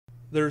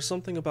There is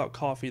something about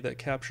coffee that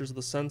captures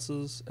the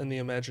senses and the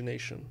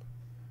imagination.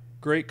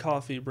 Great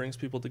coffee brings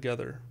people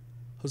together.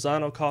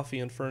 Chazzano Coffee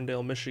in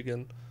Ferndale,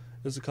 Michigan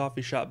is a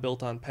coffee shop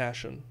built on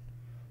passion.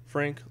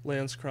 Frank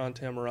Lanscron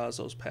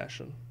Tamarazzo's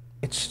passion.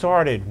 It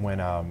started when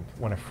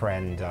a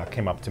friend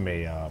came up to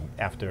me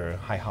after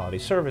high holiday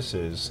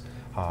services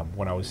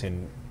when I was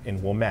in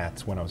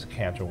Wilmette, when I was a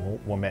cantor in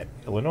Wilmette,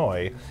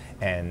 Illinois,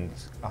 and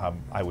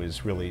I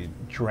was really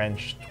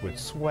drenched with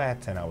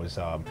sweat and I was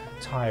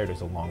tired. It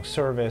was a long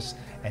service,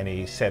 and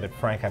he said,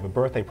 "Frank, I have a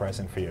birthday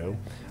present for you.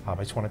 I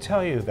just want to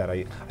tell you that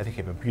I think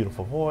you have a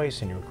beautiful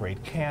voice and you're a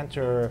great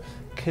cantor.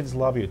 Kids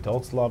love you,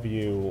 adults love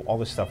you, all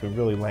this stuff. We're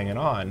really laying it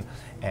on."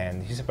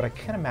 And he said, "But I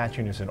can't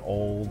imagine you as an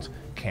old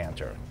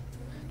cantor.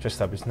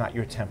 It's not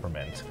your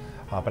temperament.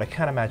 But I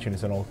can't imagine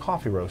as an old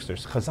coffee roaster."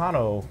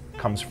 Chazzano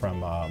comes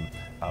from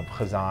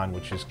Chazan,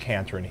 which is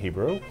cantor in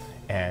Hebrew,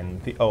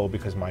 and the O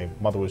because my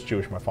mother was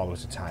Jewish, my father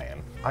was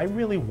Italian. I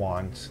really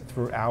want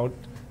throughout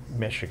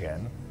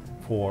Michigan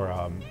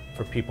for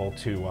people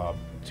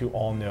to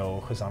all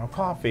know Chazzano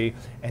coffee,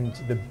 and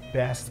the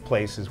best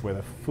places where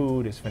the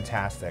food is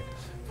fantastic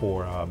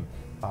for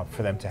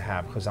them to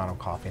have Chazzano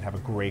coffee and have a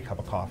great cup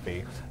of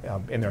coffee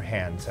in their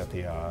hands at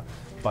the.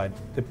 But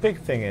the big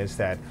thing is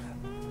that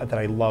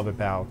I love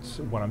about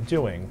what I'm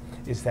doing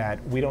is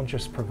that we don't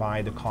just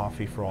provide the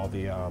coffee for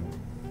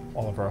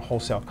all of our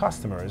wholesale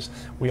customers.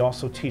 We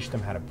also teach them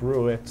how to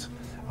brew it.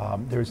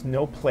 There's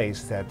no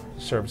place that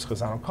serves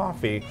Chazzano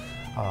coffee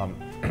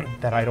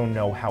that I don't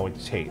know how it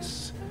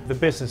tastes. The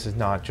business is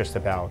not just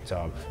about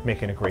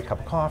making a great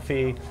cup of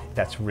coffee.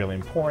 That's really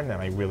important, and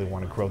I really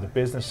want to grow the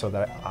business so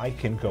that I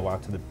can go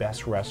out to the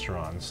best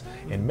restaurants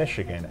in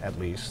Michigan, at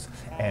least,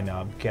 and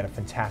get a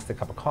fantastic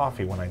cup of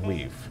coffee when I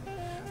leave.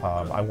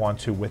 I want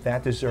to, with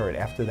that dessert,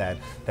 after that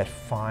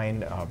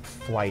fine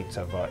flight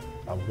of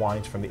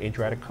wines from the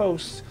Adriatic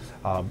coast,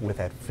 with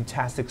that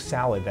fantastic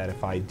salad that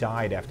if I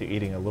died after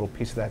eating a little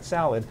piece of that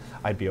salad,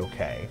 I'd be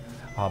okay.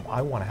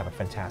 I want to have a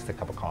fantastic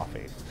cup of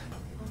coffee.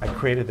 I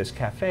created this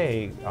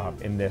cafe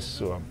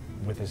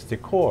with this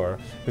decor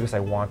because I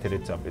wanted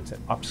it's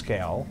an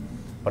upscale,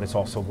 but it's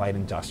also light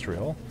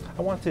industrial.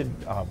 I wanted,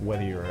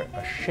 whether you're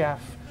a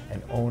chef,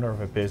 an owner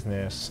of a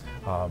business,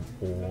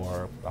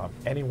 or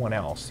anyone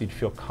else, you'd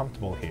feel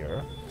comfortable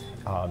here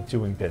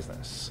doing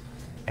business.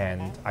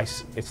 And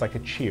it's like a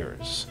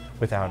Cheers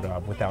without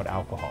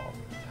alcohol.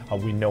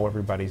 We know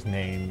everybody's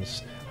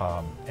names,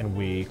 and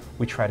we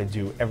try to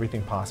do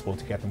everything possible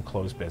to get them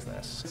closed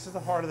business. This is the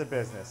heart of the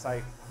business.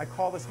 I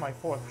call this my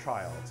fourth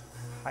child.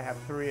 I have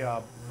three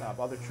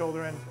other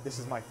children. This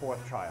is my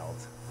fourth child.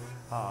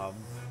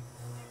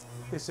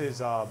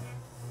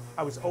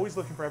 I was always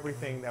looking for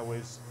everything that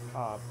was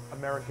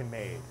American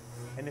made.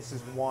 And this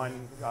is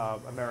one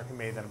American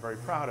made that I'm very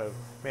proud of.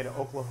 Made in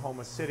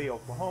Oklahoma City,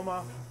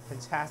 Oklahoma.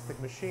 Fantastic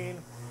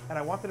machine. And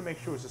I wanted to make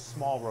sure it was a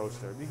small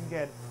roaster. You can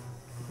get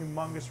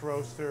humongous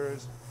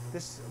roasters.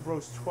 This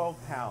roasts 12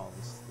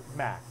 pounds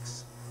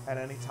max at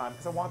any time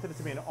because I wanted it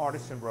to be an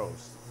artisan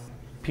roast.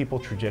 People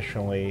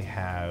traditionally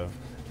have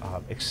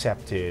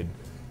accepted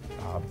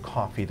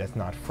coffee that's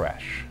not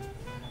fresh.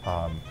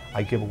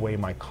 I give away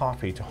my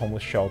coffee to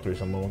homeless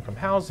shelters and low-income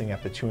housing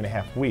after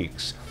 2.5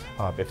 weeks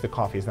if the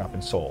coffee has not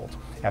been sold.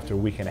 After a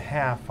week and a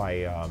half,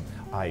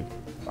 I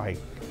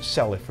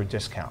sell it for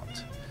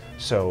discount.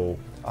 So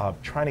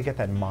trying to get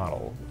that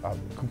model,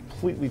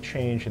 completely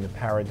change in the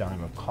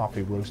paradigm of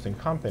coffee roasting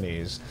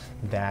companies,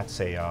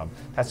 that's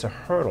a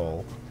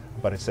hurdle,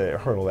 but it's a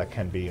hurdle that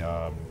can be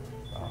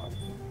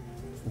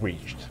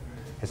reached.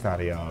 It's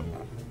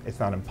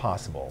not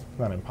impossible. It's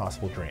not an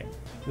impossible dream.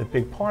 The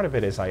big part of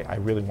it is I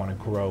really want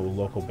to grow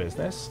local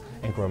business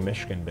and grow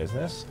Michigan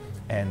business,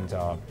 and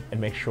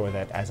make sure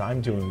that as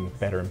I'm doing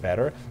better and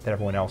better, that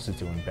everyone else is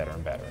doing better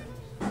and better.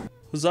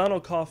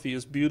 Chazzano coffee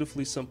is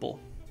beautifully simple.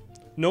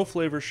 No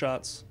flavor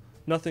shots,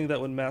 nothing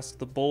that would mask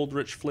the bold,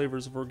 rich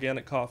flavors of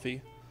organic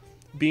coffee.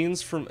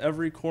 Beans from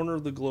every corner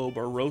of the globe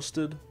are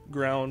roasted,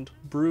 ground,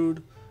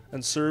 brewed,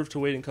 and served to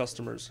waiting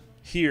customers.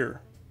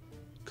 Here,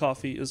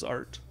 coffee is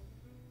art.